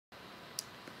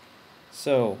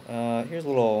So, here's a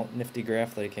little nifty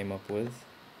graph that I came up with.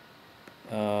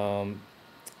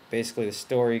 Basically, the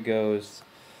story goes,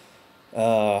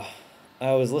 I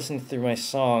was listening through my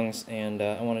songs, and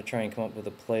I want to try and come up with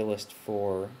a playlist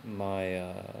for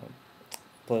my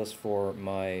when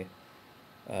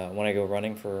I go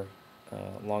running for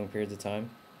long periods of time.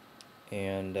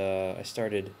 And I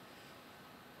started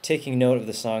taking note of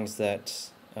the songs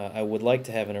that I would like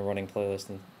to have in a running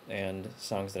playlist and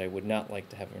songs that I would not like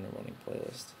to have in a running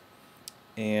playlist.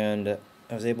 And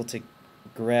I was able to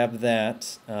grab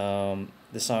that,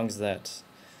 the songs that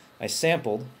I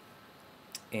sampled,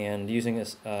 and using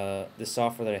this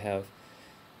software that I have,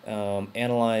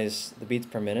 analyze the beats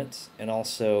per minute, and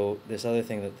also this other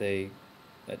thing that they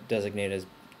designate as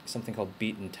something called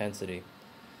beat intensity.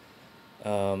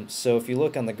 So if you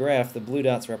look on the graph, the blue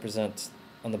dots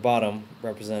on the bottom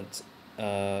represent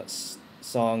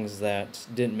songs that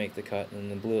didn't make the cut,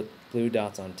 and the blue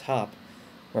dots on top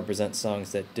represent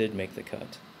songs that did make the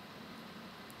cut.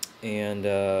 And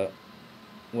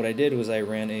what I did was I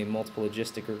ran a multiple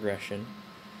logistic regression,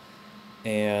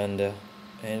 and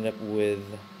I ended up with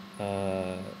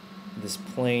this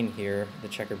plane here, the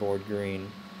checkerboard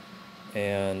green,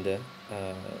 and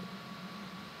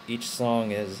each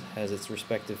song has its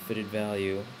respective fitted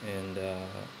value and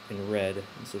in red,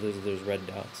 and so those are those red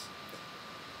dots.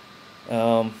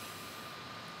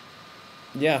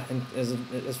 Yeah, and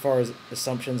as far as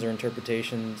assumptions or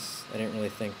interpretations, I didn't really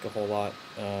think a whole lot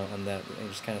on that. I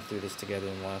just kind of threw this together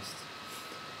in the last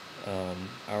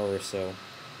hour or so.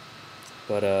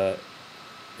 But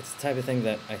it's the type of thing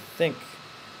that I think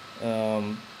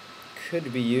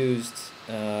could be used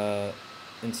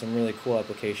in some really cool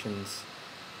applications.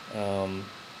 I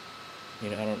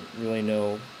don't really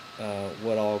know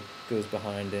what all goes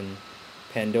behind in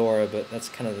Pandora, but that's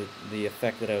kind of the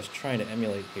effect that I was trying to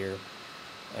emulate here.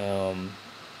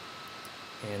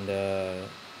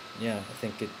 Yeah, I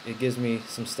think it gives me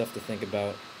some stuff to think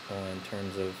about in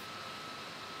terms of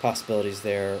possibilities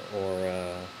there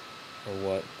or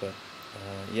what. But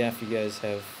yeah, if you guys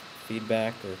have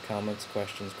feedback or comments,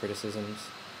 questions, criticisms,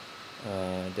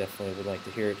 definitely would like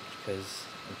to hear it, because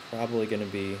I'm probably going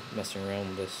to be messing around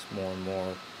with this more and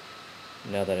more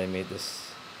now that I made this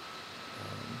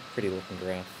pretty looking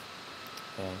graph.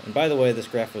 And by the way, this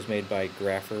graph was made by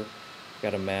Grapher.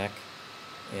 Got a Mac,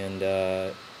 and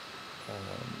it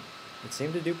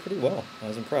seemed to do pretty well. I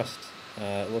was impressed.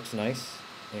 It looks nice,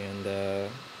 and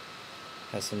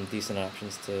has some decent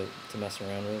options to mess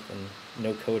around with, and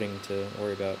no coding to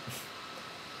worry about.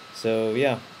 So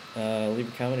yeah, leave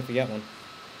a comment if you got one.